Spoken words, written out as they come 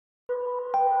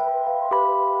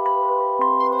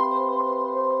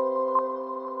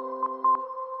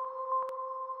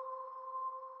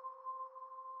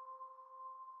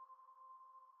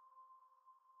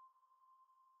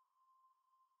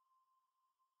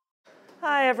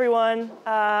Hi, everyone.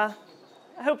 I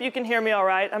hope you can hear me all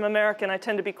right. I'm American. I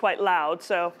tend to be quite loud,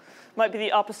 so might be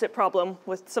the opposite problem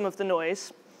with some of the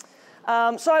noise.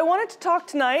 So I wanted to talk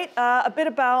tonight a bit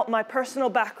about my personal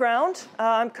background.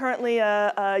 I'm currently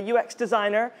a UX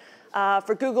designer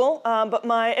for Google, but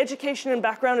my education and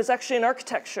background is actually in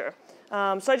architecture.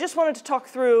 So I just wanted to talk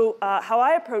through how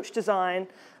I approach design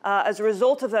as a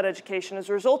result of that education, as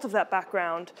a result of that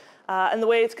background, and the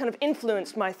way it's kind of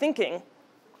influenced my thinking,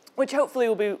 which hopefully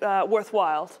will be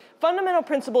worthwhile. Fundamental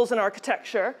principles in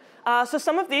architecture. So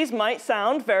some of these might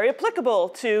sound very applicable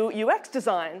to UX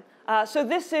design. So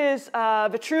this is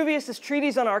Vitruvius's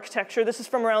treatise on architecture. This is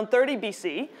from around 30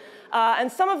 BC.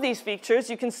 And some of these features,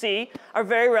 you can see, are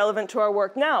very relevant to our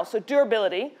work now. So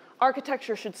durability.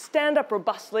 Architecture should stand up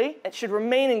robustly. It should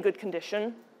remain in good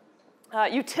condition.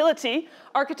 Utility.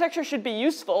 Architecture should be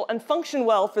useful and function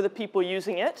well for the people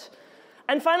using it.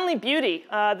 And finally, beauty.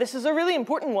 This is a really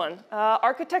important one.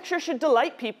 Architecture should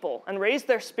delight people and raise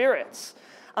their spirits.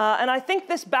 And I think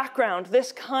this background,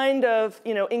 this kind of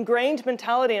ingrained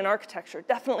mentality in architecture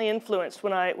definitely influenced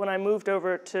when I moved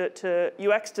over to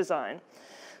UX design.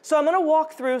 So I'm going to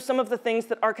walk through some of the things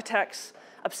that architects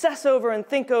obsess over and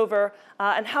think over,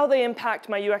 and how they impact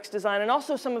my UX design, and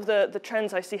also some of the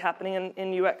trends I see happening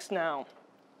in UX now.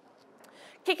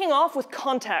 Kicking off with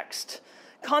context.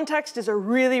 Context is a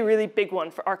really, really big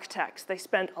one for architects. They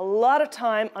spend a lot of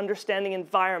time understanding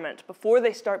environment before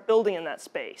they start building in that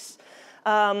space.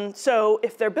 So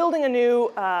if they're building a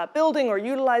new building or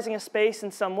utilizing a space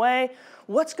in some way,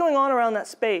 what's going on around that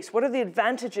space? What are the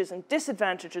advantages and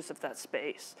disadvantages of that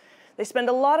space? They spend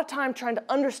a lot of time trying to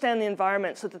understand the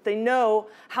environment so that they know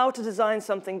how to design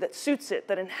something that suits it,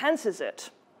 that enhances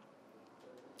it.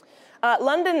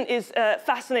 London is a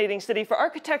fascinating city. For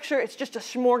architecture, it's just a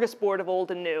smorgasbord of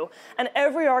old and new. And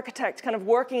every architect kind of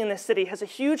working in this city has a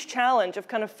huge challenge of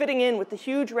kind of fitting in with the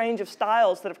huge range of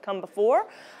styles that have come before,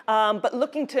 but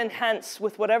looking to enhance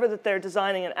with whatever that they're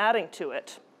designing and adding to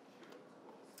it.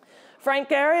 Frank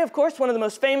Gehry, of course, one of the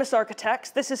most famous architects.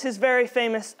 This is his very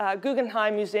famous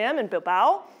Guggenheim Museum in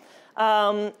Bilbao.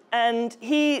 And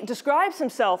he describes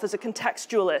himself as a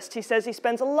contextualist. He says he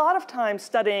spends a lot of time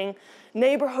studying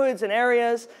neighborhoods and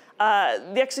areas.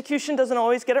 The execution doesn't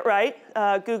always get it right.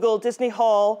 Google Disney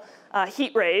Hall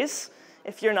heat rays,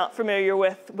 if you're not familiar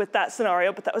with that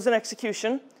scenario, but that was an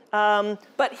execution.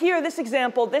 But here, this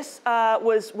example, this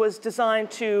was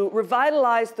designed to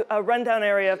revitalize a rundown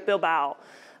area of Bilbao.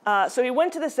 So he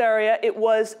went to this area. It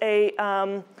was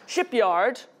a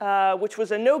shipyard, which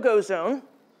was a no-go zone.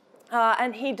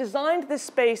 And he designed this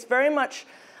space very much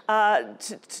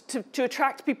to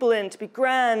attract people in, to be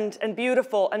grand and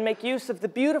beautiful, and make use of the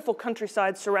beautiful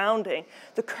countryside surrounding.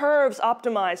 The curves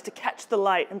optimized to catch the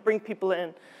light and bring people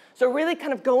in. So really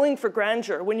kind of going for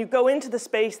grandeur. When you go into the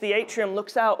space, the atrium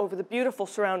looks out over the beautiful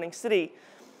surrounding city.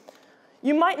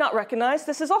 You might not recognize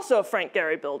this is also a Frank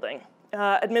Gehry building,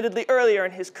 admittedly earlier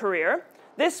in his career.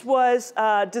 This was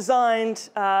designed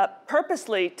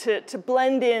purposely to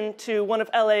blend into one of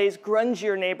LA's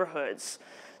grungier neighborhoods.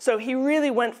 So he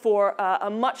really went for a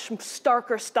much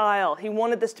starker style. He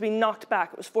wanted this to be knocked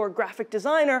back. It was for a graphic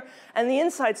designer, and the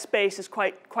inside space is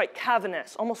quite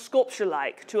cavernous, almost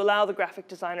sculpture-like, to allow the graphic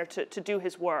designer to do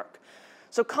his work.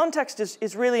 So context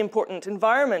is really important.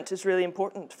 Environment is really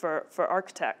important for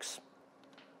architects.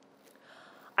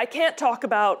 I can't talk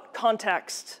about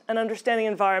context and understanding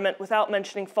environment without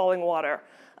mentioning falling water.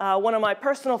 One of my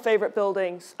personal favorite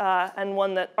buildings, and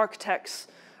one that architects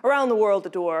around the world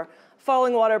adore.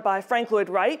 Falling Water by Frank Lloyd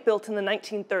Wright, built in the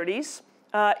 1930s.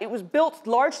 It was built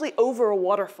largely over a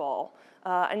waterfall.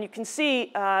 And you can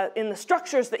see in the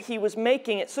structures that he was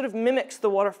making, it sort of mimics the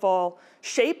waterfall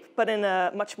shape, but in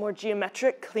a much more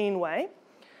geometric, clean way.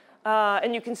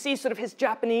 And you can see sort of his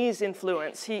Japanese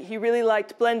influence. He really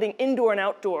liked blending indoor and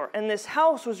outdoor. And this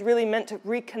house was really meant to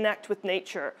reconnect with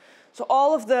nature. So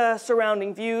all of the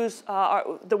surrounding views,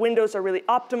 the windows are really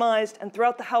optimized. And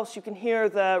throughout the house, you can hear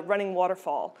the running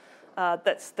waterfall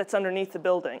that's underneath the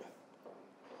building.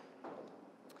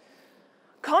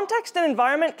 Context and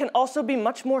environment can also be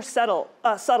much more subtle.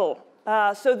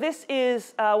 So this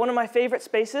is one of my favorite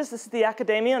spaces. This is the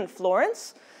Accademia in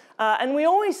Florence. And we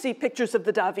always see pictures of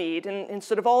the David in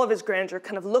sort of all of his grandeur,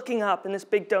 kind of looking up in this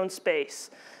big domed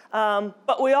space.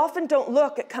 But we often don't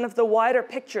look at kind of the wider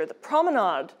picture, the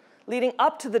promenade leading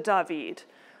up to the David.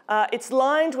 It's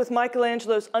lined with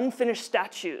Michelangelo's unfinished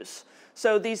statues.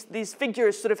 So these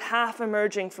figures sort of half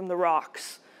emerging from the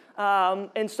rocks,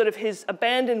 and sort of his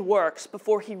abandoned works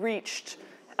before he reached,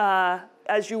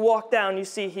 as you walk down, you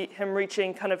see him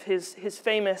reaching kind of his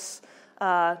famous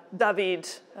David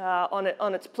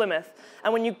on its plinth.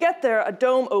 And when you get there, a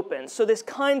dome opens. So this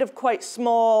kind of quite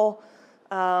small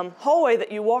hallway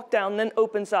that you walk down then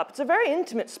opens up. It's a very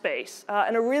intimate space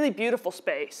and a really beautiful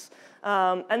space.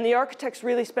 And the architects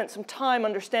really spent some time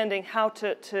understanding how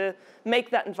to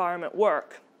make that environment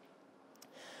work.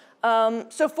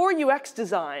 So for UX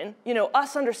design,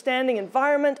 us understanding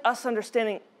environment, us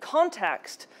understanding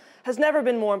context has never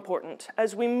been more important.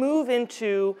 As we move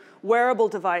into wearable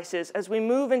devices, as we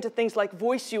move into things like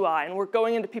voice UI, and we're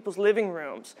going into people's living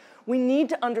rooms, we need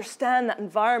to understand that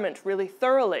environment really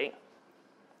thoroughly.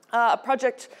 A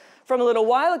project from a little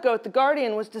while ago at The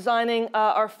Guardian was designing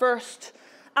our first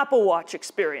Apple Watch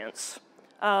experience.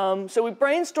 So we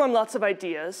brainstormed lots of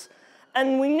ideas,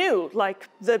 and we knew, like,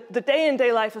 the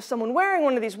day-in-day life of someone wearing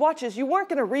one of these watches, you weren't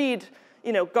going to read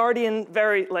Guardian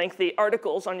very lengthy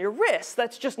articles on your wrist.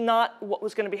 That's just not what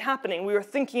was going to be happening. We were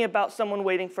thinking about someone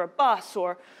waiting for a bus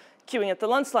or queuing at the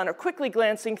lunch line or quickly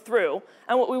glancing through.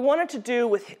 And what we wanted to do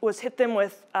was hit them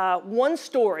with one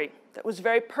story that was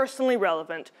very personally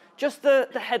relevant, just the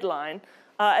headline,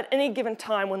 at any given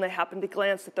time when they happened to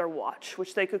glance at their watch,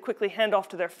 which they could quickly hand off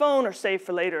to their phone or save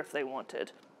for later if they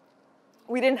wanted.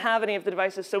 We didn't have any of the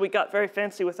devices, so we got very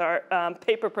fancy with our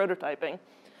paper prototyping.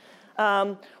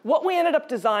 What we ended up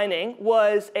designing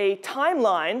was a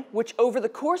timeline which over the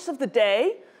course of the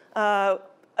day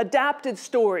adapted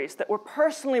stories that were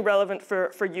personally relevant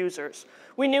for users.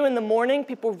 We knew in the morning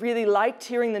people really liked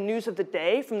hearing the news of the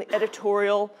day from the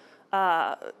editorial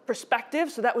perspective,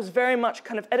 so that was very much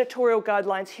kind of editorial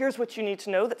guidelines. Here's what you need to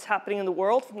know that's happening in the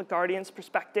world from the Guardian's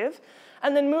perspective.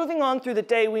 And then moving on through the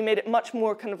day, we made it much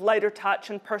more kind of lighter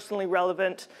touch and personally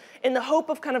relevant in the hope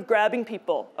of kind of grabbing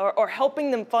people or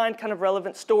helping them find kind of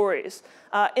relevant stories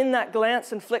in that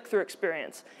glance and flick through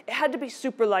experience. It had to be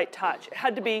super light touch. It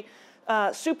had to be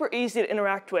super easy to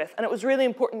interact with. And it was really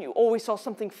important you always saw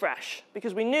something fresh,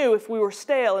 because we knew if we were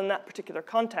stale in that particular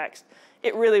context,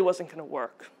 it really wasn't going to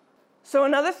work. So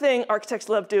another thing architects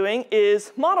love doing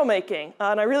is model making.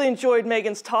 And I really enjoyed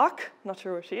Megan's talk. Not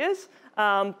sure where she is.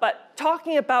 But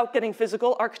talking about getting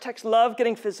physical, architects love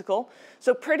getting physical.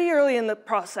 So pretty early in the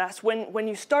process, when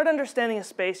you start understanding a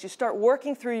space, you start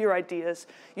working through your ideas,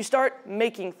 you start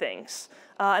making things.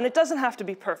 And it doesn't have to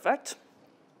be perfect.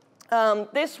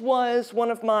 This was one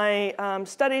of my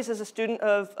studies as a student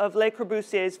of Le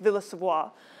Corbusier's Villa Savoie.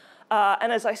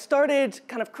 And as I started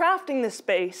kind of crafting this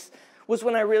space was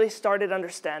when I really started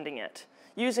understanding it.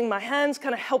 Using my hands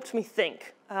kind of helped me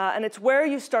think. And it's where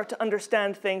you start to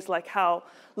understand things like how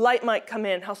light might come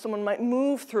in, how someone might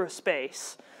move through a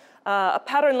space. A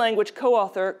pattern language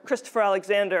co-author, Christopher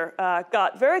Alexander,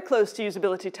 got very close to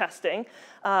usability testing.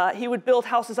 He would build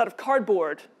houses out of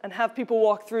cardboard and have people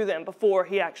walk through them before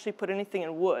he actually put anything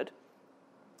in wood.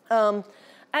 And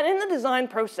in the design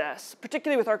process,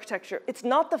 particularly with architecture, it's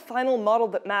not the final model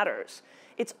that matters.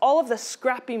 It's all of the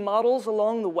scrappy models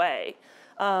along the way.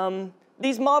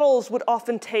 These models would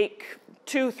often take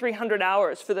 200-300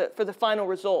 hours for the final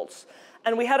results.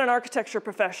 And we had an architecture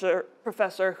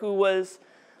professor who was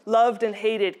loved and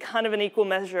hated kind of in equal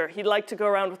measure. He'd like to go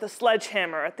around with a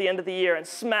sledgehammer at the end of the year and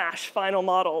smash final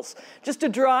models, just to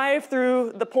drive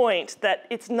through the point that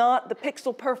it's not the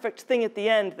pixel perfect thing at the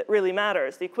end that really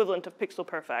matters, the equivalent of pixel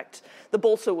perfect, the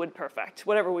balsa wood perfect,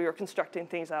 whatever we were constructing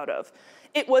things out of.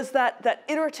 It was that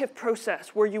iterative process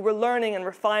where you were learning and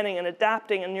refining and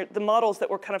adapting, and the models that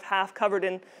were kind of half covered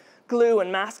in glue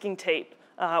and masking tape,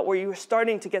 where you were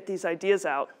starting to get these ideas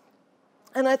out.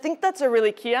 And I think that's a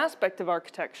really key aspect of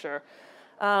architecture.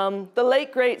 The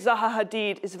late, great Zaha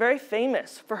Hadid is very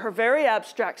famous for her very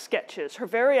abstract sketches, her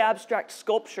very abstract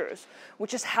sculptures,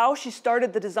 which is how she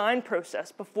started the design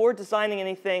process before designing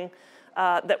anything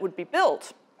that would be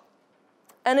built.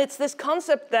 And it's this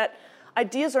concept that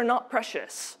ideas are not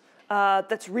precious.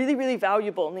 That's really, really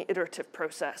valuable in the iterative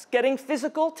process. Getting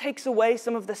physical takes away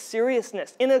some of the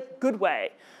seriousness in a good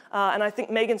way. And I think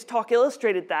Megan's talk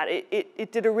illustrated that.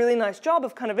 It did a really nice job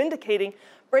of kind of indicating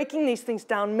breaking these things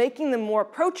down, making them more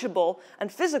approachable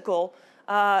and physical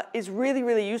is really,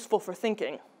 really useful for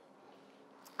thinking.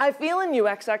 I feel in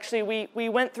UX, actually, we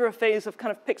went through a phase of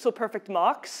kind of pixel perfect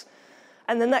mocks,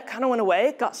 and then that kind of went away,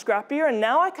 it got scrappier, and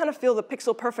now I kind of feel the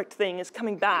pixel perfect thing is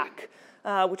coming back,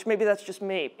 which maybe that's just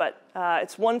me, but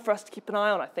it's one for us to keep an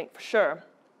eye on, I think, for sure.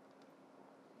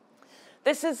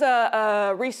 This is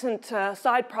a recent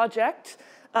side project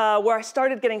where I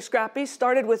started getting scrappy,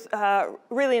 started with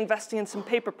really investing in some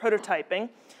paper prototyping.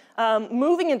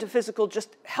 Moving into physical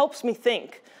just helps me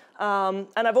think. And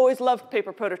I've always loved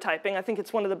paper prototyping. I think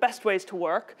it's one of the best ways to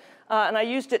work. And I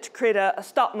used it to create a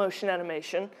stop motion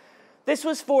animation. This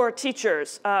was for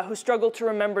teachers who struggle to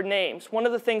remember names. One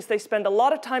of the things they spend a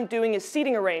lot of time doing is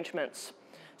seating arrangements.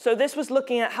 So this was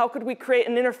looking at how could we create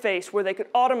an interface where they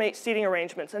could automate seating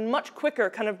arrangements and much quicker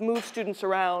kind of move students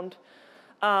around.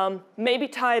 Maybe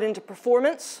tie it into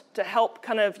performance to help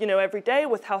kind of, every day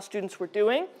with how students were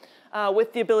doing,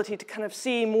 with the ability to kind of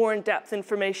see more in-depth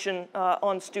information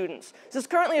on students. This is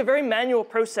currently a very manual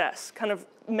process, kind of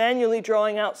manually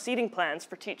drawing out seating plans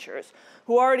for teachers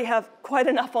who already have quite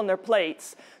enough on their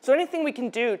plates. So anything we can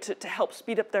do to help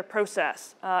speed up their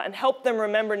process and help them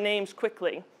remember names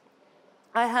quickly.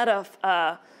 I had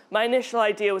my initial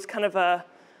idea was kind of a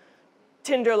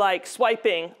Tinder-like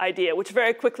swiping idea, which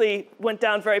very quickly went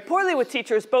down very poorly with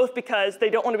teachers, both because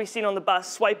they don't want to be seen on the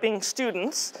bus swiping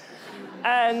students,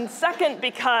 and second,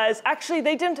 because actually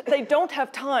they don't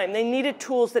have time. They needed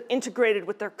tools that integrated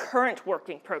with their current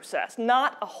working process,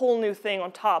 not a whole new thing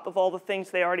on top of all the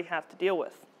things they already have to deal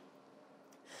with.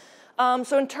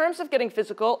 So in terms of getting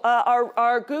physical,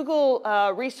 our Google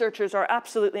researchers are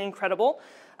absolutely incredible.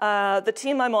 The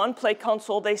team I'm on, Play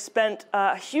Console, they spent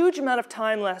a huge amount of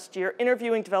time last year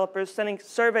interviewing developers, sending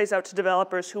surveys out to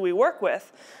developers who we work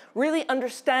with, really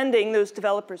understanding those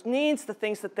developers' needs, the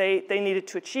things that they needed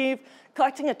to achieve,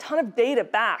 collecting a ton of data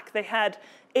back. They had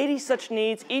 80 such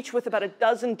needs, each with about a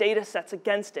dozen data sets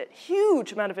against it.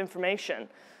 Huge amount of information.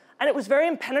 And it was very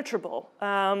impenetrable,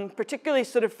 particularly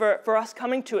sort of for us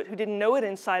coming to it who didn't know it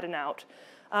inside and out.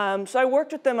 So I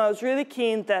worked with them. I was really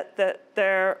keen that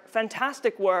their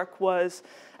fantastic work was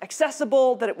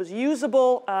accessible, that it was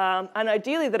usable, and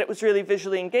ideally that it was really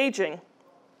visually engaging.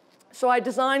 So I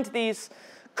designed these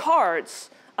cards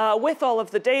with all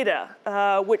of the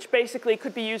data, which basically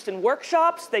could be used in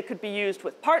workshops. They could be used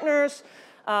with partners.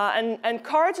 And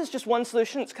cards is just one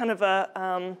solution. It's kind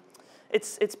of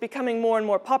it's becoming more and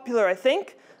more popular, I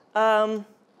think.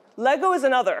 Lego is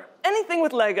another. Anything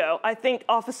with Lego. I think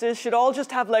offices should all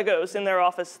just have Legos in their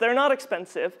office. They're not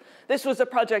expensive. This was a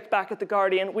project back at The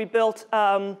Guardian. We built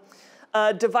a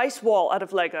device wall out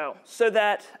of Lego so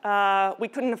that we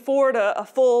couldn't afford a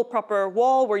full, proper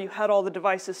wall where you had all the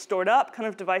devices stored up, kind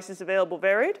of devices available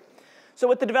varied. So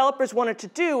what the developers wanted to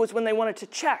do was when they wanted to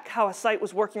check how a site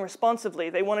was working responsively,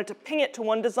 they wanted to ping it to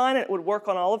one design and it would work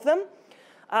on all of them.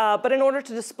 But in order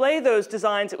to display those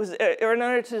designs, or in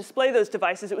order to display those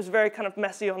devices, it was very kind of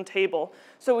messy on table.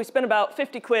 So we spent about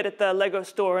 50 quid at the Lego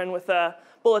store and with a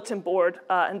bulletin board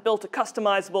and built a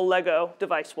customizable Lego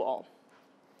device wall.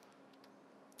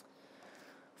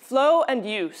 Flow and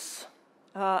use.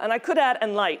 And I could add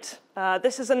and light.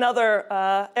 This is another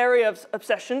area of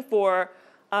obsession for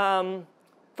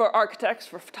architects,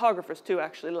 for photographers too,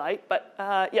 actually, light. But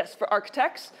yes, for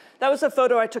architects. That was a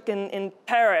photo I took in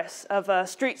Paris of a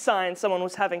street sign someone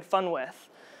was having fun with.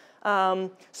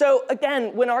 So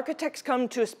again, when architects come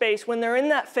to a space, when they're in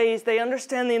that phase, they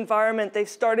understand the environment. They've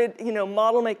started,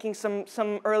 model making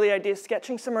some early ideas,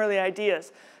 sketching some early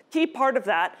ideas. Key part of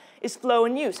that is flow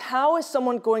and use. How is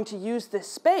someone going to use this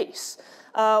space?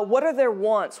 What are their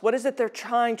wants? What is it they're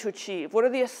trying to achieve? What are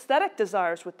the aesthetic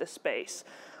desires with this space?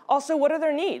 Also, what are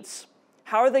their needs?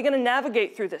 How are they going to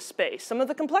navigate through this space? Some of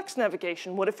the complex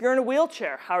navigation. What if you're in a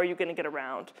wheelchair? How are you going to get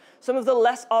around? Some of the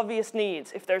less obvious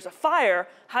needs. If there's a fire,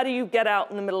 how do you get out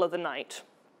in the middle of the night?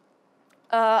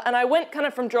 And I went kind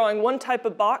of from drawing one type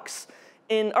of box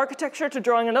in architecture to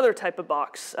drawing another type of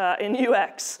box in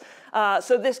UX.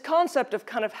 So this concept of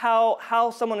kind of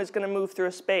how someone is going to move through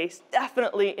a space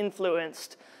definitely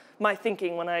influenced my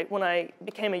thinking when I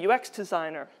became a UX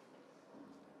designer.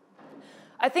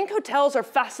 I think hotels are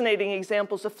fascinating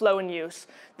examples of flow and use.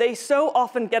 They so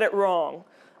often get it wrong.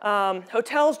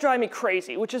 Hotels drive me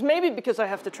crazy, which is maybe because I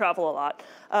have to travel a lot.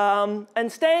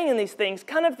 And staying in these things,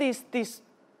 kind of these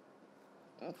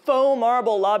faux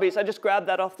marble lobbies, I just grabbed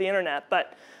that off the internet,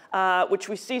 but which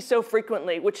we see so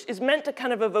frequently, which is meant to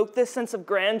kind of evoke this sense of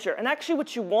grandeur. And actually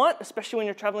what you want, especially when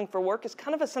you're traveling for work, is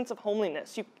kind of a sense of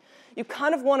homeliness. You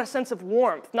kind of want a sense of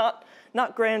warmth, not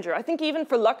grandeur. I think even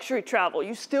for luxury travel,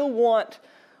 you still want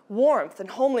warmth and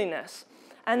homeliness.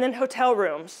 And then hotel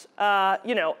rooms.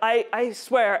 I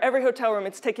swear, every hotel room,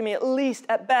 it's taken me at least,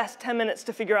 at best, 10 minutes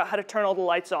to figure out how to turn all the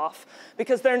lights off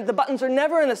because the buttons are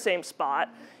never in the same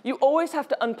spot. You always have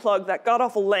to unplug that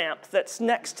god-awful lamp that's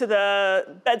next to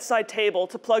the bedside table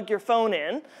to plug your phone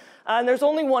in. And there's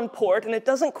only one port, and it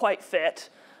doesn't quite fit.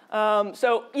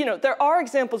 So, there are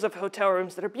examples of hotel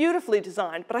rooms that are beautifully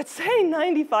designed, but I'd say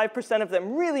 95% of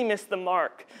them really miss the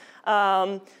mark.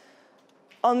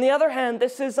 On the other hand,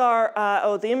 this is our,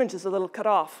 the image is a little cut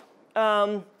off.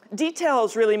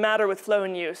 Details really matter with flow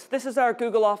and use. This is our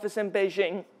Google office in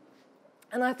Beijing.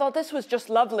 And I thought this was just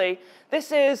lovely.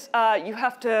 This is, you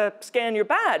have to scan your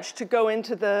badge to go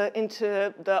into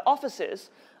the offices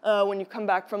when you come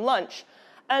back from lunch.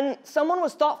 And someone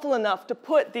was thoughtful enough to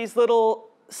put these little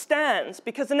stands,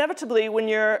 because inevitably when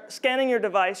you're scanning your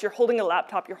device, you're holding a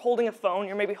laptop, you're holding a phone,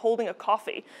 you're maybe holding a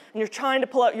coffee, and you're trying to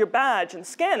pull out your badge and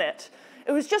scan it.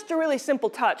 It was just a really simple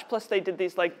touch, plus they did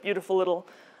these like beautiful little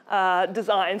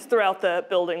designs throughout the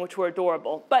building, which were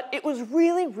adorable. But it was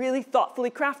really, really thoughtfully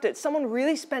crafted. Someone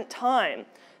really spent time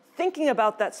thinking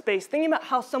about that space, thinking about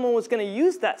how someone was going to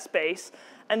use that space,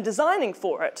 and designing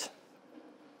for it.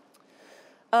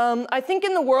 I think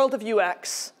in the world of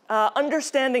UX,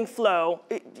 understanding flow,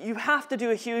 you have to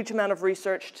do a huge amount of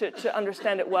research to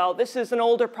understand it well. This is an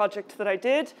older project that I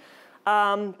did,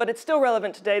 but it's still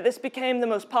relevant today. This became the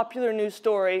most popular news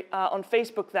story on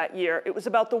Facebook that year. It was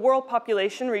about the world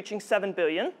population reaching 7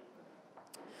 billion.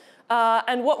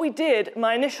 And what we did,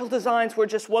 my initial designs were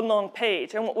just one long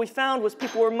page. And what we found was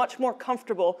people were much more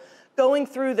comfortable going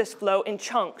through this flow in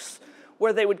chunks,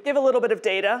 where they would give a little bit of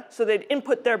data. So they'd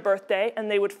input their birthday,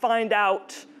 and they would find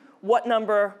out what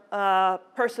number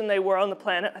person they were on the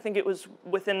planet. I think it was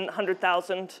within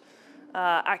 100,000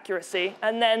 accuracy.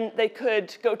 And then they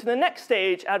could go to the next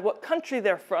stage, add what country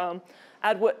they're from,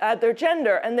 add their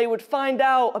gender, and they would find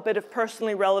out a bit of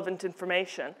personally relevant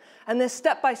information. And this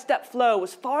step-by-step flow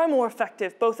was far more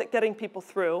effective, both at getting people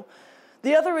through.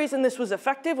 The other reason this was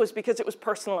effective was because it was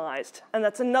personalized. And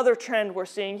that's another trend we're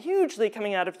seeing hugely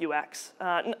coming out of UX.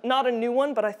 Not a new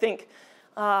one, but I think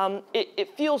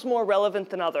it feels more relevant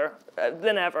than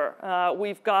ever.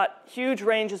 We've got huge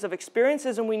ranges of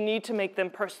experiences, and we need to make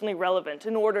them personally relevant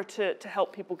in order to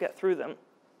help people get through them.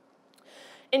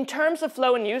 In terms of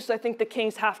flow and use, I think the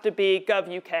kings have to be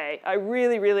GovUK. I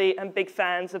really, really am big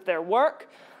fans of their work.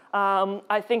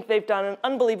 I think they've done an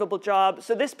unbelievable job.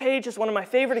 So this page is one of my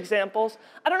favorite examples.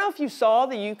 I don't know if you saw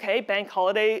the UK bank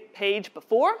holiday page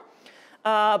before,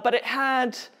 but it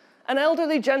had an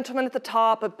elderly gentleman at the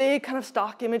top, a big kind of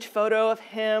stock image photo of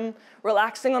him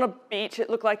relaxing on a beach, it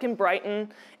looked like in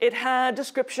Brighton. It had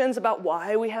descriptions about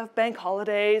why we have bank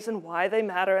holidays and why they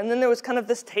matter. And then there was kind of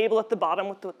this table at the bottom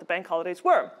with what the bank holidays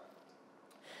were.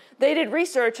 They did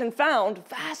research and found the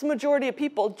vast majority of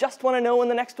people just want to know when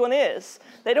the next one is.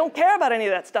 They don't care about any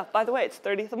of that stuff. By the way, it's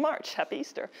 30th of March. Happy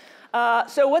Easter.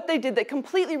 So what they did, they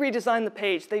completely redesigned the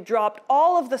page. They dropped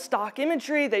all of the stock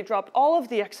imagery. They dropped all of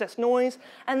the excess noise.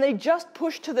 And they just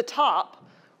pushed to the top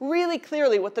really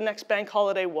clearly what the next bank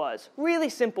holiday was. Really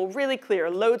simple, really clear,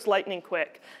 loads lightning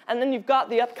quick. And then you've got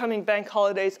the upcoming bank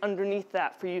holidays underneath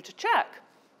that for you to check.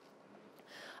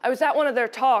 I was at one of their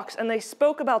talks, and they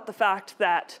spoke about the fact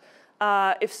that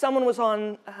if someone was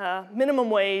on minimum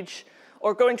wage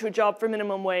or going to a job for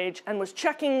minimum wage and was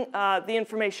checking the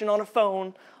information on a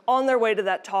phone on their way to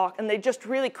that talk, and they just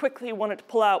really quickly wanted to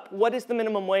pull out what is the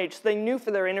minimum wage, so they knew for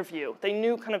their interview. They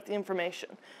knew kind of the information.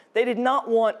 They did not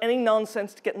want any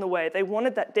nonsense to get in the way. They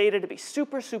wanted that data to be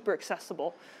super, super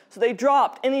accessible. So they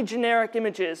dropped any generic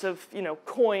images of,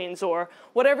 coins or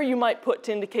whatever you might put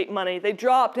to indicate money. They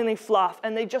dropped any fluff,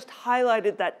 and they just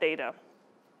highlighted that data.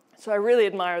 So I really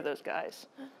admire those guys.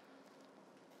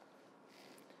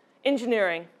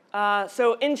 Engineering.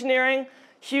 So engineering,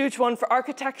 huge one for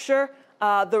architecture.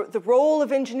 The role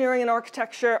of engineering and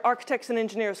architecture, architects and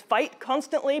engineers fight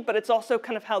constantly, but it's also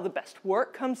kind of how the best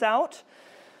work comes out.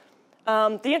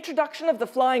 The introduction of the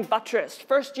flying buttress,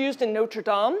 first used in Notre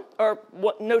Dame, or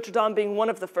Notre Dame being one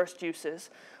of the first uses,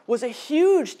 was a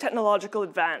huge technological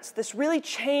advance. This really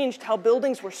changed how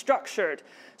buildings were structured.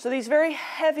 So these very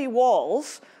heavy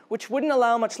walls, which wouldn't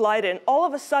allow much light in, all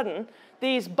of a sudden,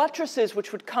 these buttresses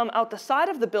which would come out the side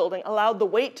of the building allowed the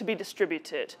weight to be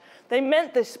distributed. They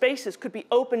meant the spaces could be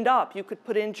opened up. You could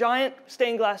put in giant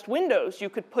stained glass windows. You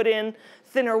could put in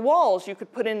thinner walls. You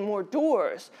could put in more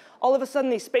doors. All of a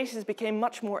sudden, these spaces became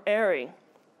much more airy.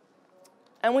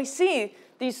 And we see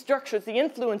these structures, the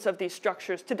influence of these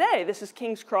structures today. This is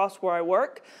King's Cross, where I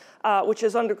work, which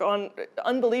has undergone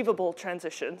unbelievable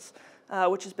transitions,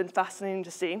 which has been fascinating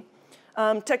to see.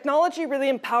 Technology really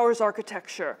empowers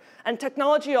architecture, and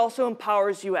technology also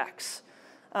empowers UX.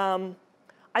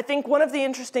 I think one of the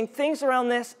interesting things around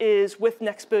this is with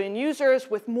next billion users,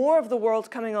 with more of the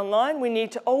world coming online, we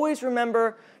need to always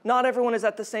remember not everyone is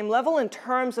at the same level in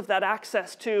terms of that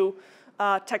access to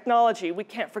technology. We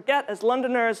can't forget, as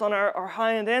Londoners on our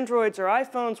high-end Androids or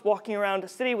iPhones walking around a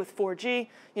city with 4G,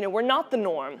 we're not the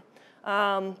norm.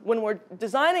 When we're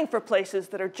designing for places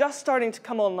that are just starting to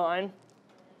come online,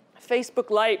 Facebook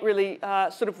Lite really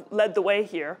sort of led the way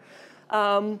here.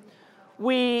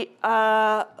 We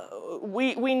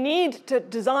need to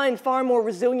design far more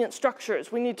resilient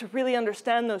structures. We need to really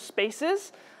understand those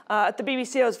spaces At the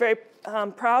BBC, I was very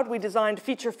proud. We designed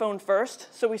feature phone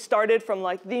first. So we started from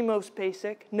like the most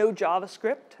basic, no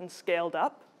JavaScript, and scaled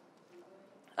up.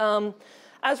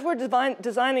 As we're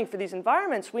designing for these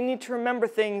environments, we need to remember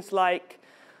things like,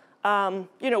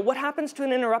 what happens to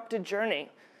an interrupted journey?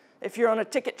 If you're on a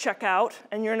ticket checkout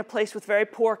and you're in a place with very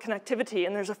poor connectivity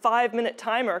and there's a 5-minute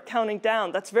timer counting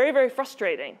down, that's very, very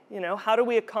frustrating. How do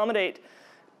we accommodate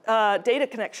data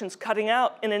connections cutting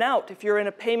out in and out if you're in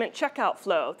a payment checkout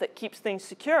flow that keeps things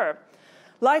secure?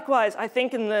 Likewise, I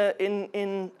think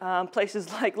in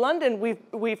places like London,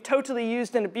 we've totally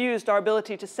used and abused our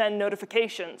ability to send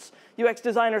notifications. UX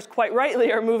designers quite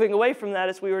rightly are moving away from that,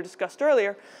 as we were discussed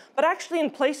earlier. But actually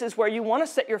in places where you want to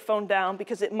set your phone down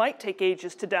because it might take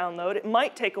ages to download, it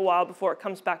might take a while before it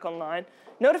comes back online,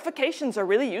 notifications are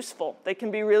really useful. They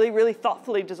can be really, really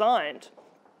thoughtfully designed.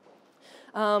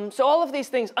 So all of these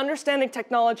things, understanding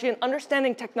technology and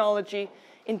understanding technology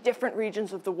in different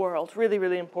regions of the world, really,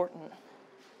 really important.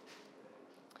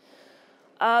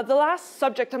 The last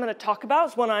subject I'm going to talk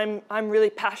about is one I'm really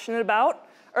passionate about,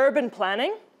 urban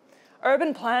planning.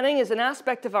 Urban planning is an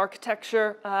aspect of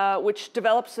architecture which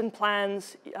develops and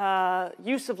plans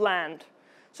use of land.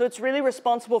 So it's really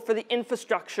responsible for the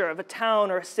infrastructure of a town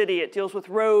or a city. It deals with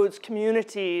roads,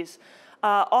 communities,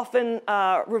 often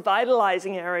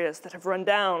revitalizing areas that have run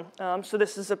down. So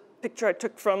this is a picture I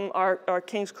took from our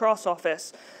King's Cross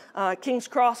office. King's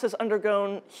Cross has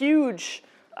undergone huge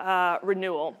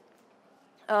renewal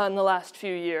in the last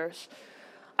few years.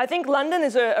 I think London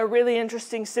is a really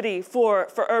interesting city for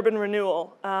urban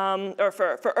renewal, or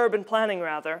for urban planning,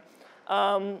 rather.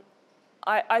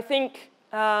 I think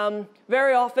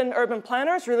very often urban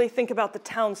planners really think about the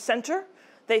town center.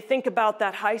 They think about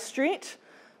that high street.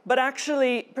 But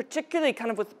actually, particularly kind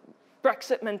of with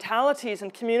Brexit mentalities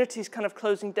and communities kind of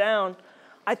closing down,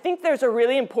 I think there's a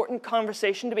really important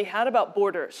conversation to be had about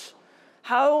borders.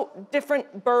 How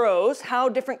different boroughs, how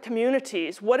different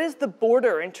communities, what is the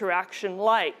border interaction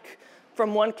like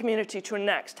from one community to the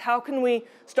next? How can we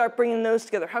start bringing those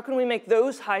together? How can we make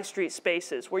those high street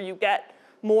spaces where you get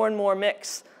more and more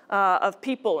mix of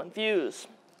people and views?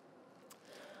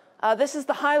 This is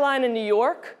the High Line in New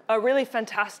York, a really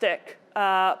fantastic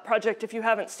project if you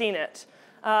haven't seen it.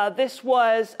 This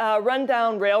was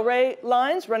rundown railway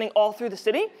lines running all through the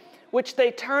city, which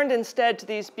they turned instead to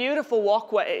these beautiful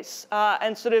walkways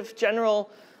and sort of general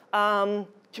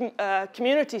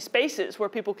community spaces where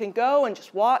people can go and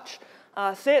just watch,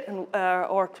 sit, and,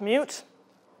 or commute.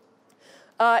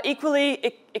 Equally,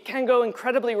 it can go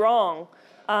incredibly wrong.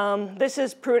 This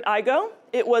is Pruitt-Igoe.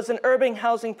 It was an urban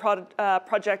housing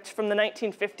project from the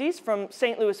 1950s from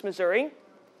St. Louis, Missouri.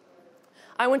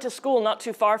 I went to school not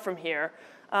too far from here,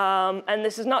 and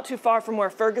this is not too far from where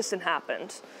Ferguson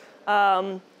happened.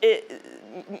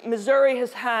 Missouri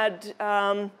has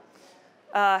had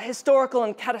historical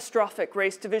and catastrophic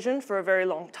race division for a very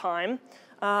long time.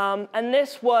 And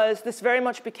this very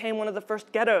much became one of the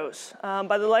first ghettos.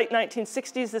 By the late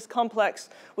 1960s, this complex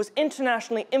was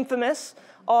internationally infamous.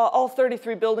 All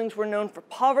 33 buildings were known for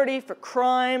poverty, for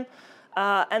crime,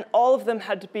 and all of them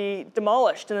had to be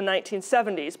demolished in the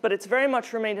 1970s. But it's very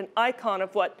much remained an icon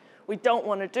of what we don't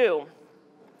want to do,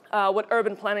 what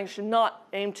urban planning should not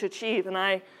aim to achieve.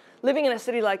 And living in a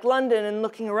city like London and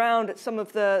looking around at some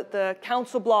of the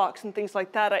council blocks and things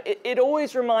like that, it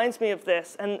always reminds me of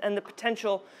this and the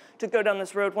potential to go down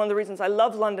this road. One of the reasons I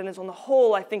love London is, on the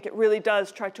whole, I think it really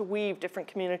does try to weave different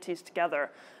communities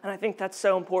together. And I think that's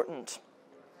so important.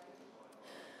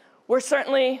 We're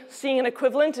certainly seeing an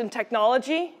equivalent in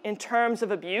technology in terms of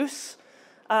abuse.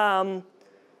 This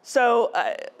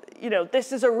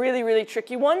is a really, really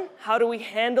tricky one. How do we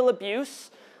handle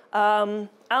abuse?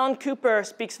 Alan Cooper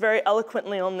speaks very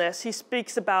eloquently on this. He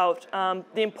speaks about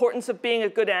the importance of being a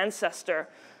good ancestor.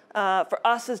 For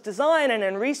us as design and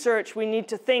in research, we need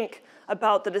to think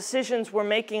about the decisions we're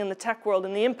making in the tech world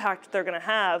and the impact they're going to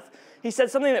have. He said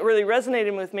something that really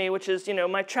resonated with me, which is,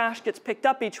 my trash gets picked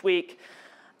up each week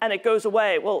and it goes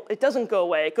away. Well, it doesn't go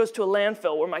away. It goes to a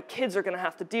landfill where my kids are going to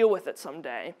have to deal with it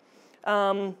someday.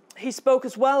 He spoke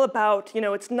as well about,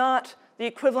 it's not the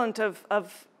equivalent of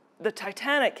the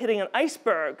Titanic hitting an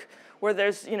iceberg where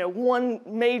there's one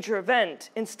major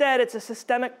event. Instead, it's a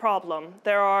systemic problem.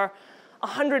 There are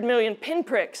 100 million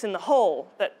pinpricks in the hull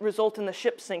that result in the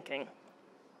ship sinking.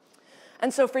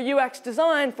 And so for UX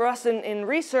design, for us in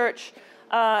research,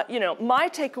 my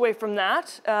takeaway from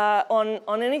that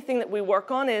on anything that we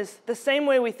work on is the same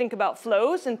way we think about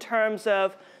flows in terms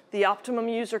of the optimum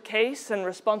user case and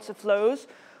responsive flows.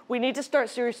 We need to start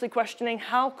seriously questioning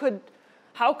how could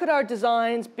How could our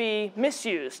designs be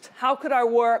misused? How could our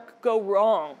work go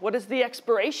wrong? What is the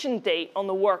expiration date on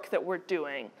the work that we're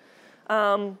doing?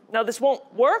 Now, this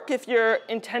won't work if you're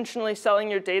intentionally selling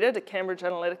your data to Cambridge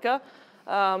Analytica.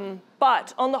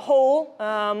 But on the whole,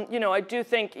 I do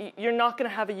think you're not going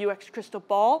to have a UX crystal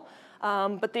ball.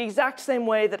 But the exact same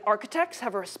way that architects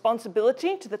have a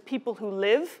responsibility to the people who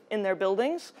live in their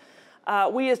buildings,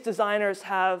 we as designers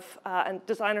have, and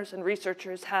designers and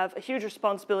researchers have a huge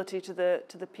responsibility to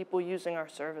the people using our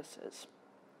services.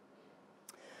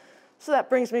 So that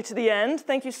brings me to the end.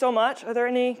 Thank you so much. Are there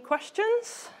any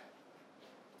questions?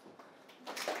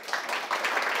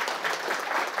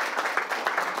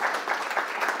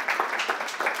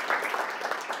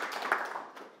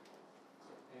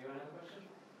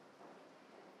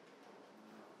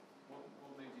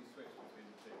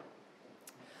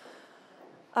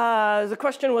 The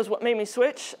question was what made me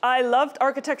switch. I loved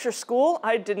architecture school.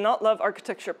 I did not love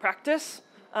architecture practice.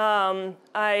 I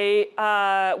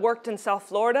worked in South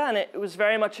Florida, and it was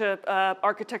very much a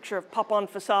architecture of pop-on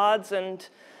facades. And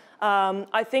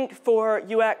I think for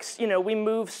UX, we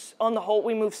move, on the whole,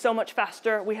 we move so much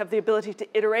faster. We have the ability to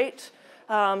iterate.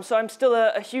 So I'm still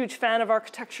a huge fan of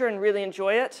architecture and really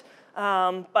enjoy it.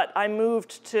 But I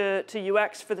moved to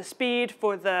UX for the speed,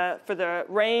 for the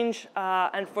range,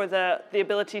 and for the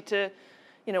ability to,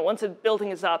 once a building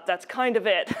is up, that's kind of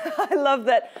it. I love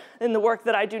that in the work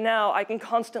that I do now, I can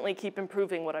constantly keep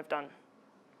improving what I've done,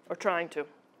 or trying to.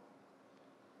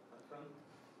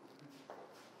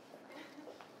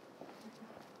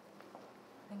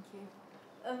 Thank you.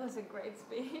 That was a great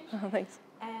speech. Oh, thanks.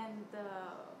 And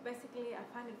basically, I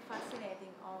find it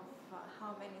fascinating of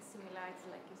how many similarities,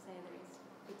 like you say, there is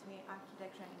between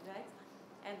architecture and UX,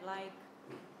 and like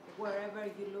wherever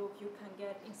you look, you can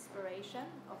get inspiration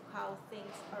of how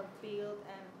things are built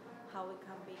and how it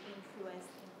can be influenced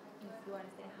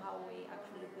in how we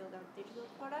actually build our digital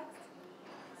products.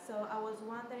 So I was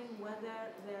wondering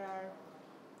whether there are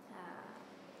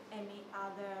any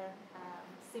other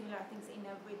similar things in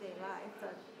everyday life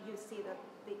that you see that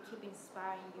they keep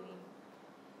inspiring you in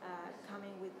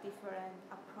coming with different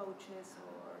approaches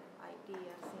or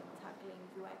ideas in tackling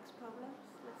UX problems,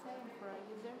 let's say, for our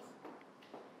users?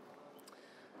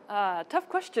 Tough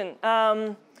question.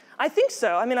 I think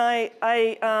so. I mean, I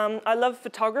love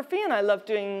photography, and I love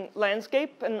doing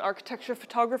landscape and architecture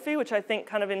photography, which I think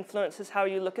kind of influences how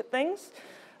you look at things.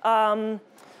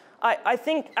 I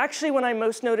think actually when I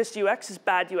most noticed UX is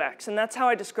bad UX, and that's how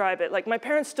I describe it. Like, my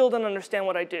parents still don't understand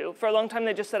what I do. For a long time,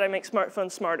 they just said I make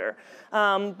smartphones smarter.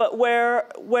 But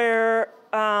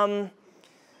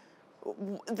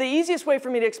the easiest way for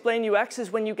me to explain UX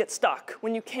is when you get stuck,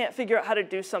 when you can't figure out how to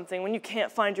do something, when you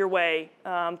can't find your way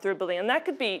through a building. And that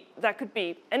could be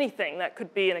anything. That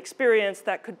could be an experience.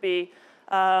 That could be,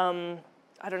 I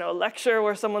don't know, a lecture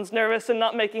where someone's nervous and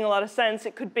not making a lot of sense.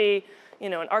 It could be,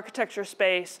 an architecture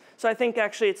space. So I think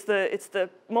actually it's the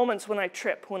moments when I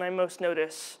trip when I most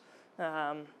notice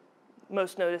other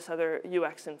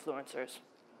UX influencers.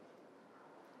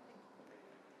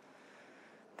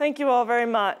 Thank you all very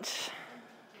much.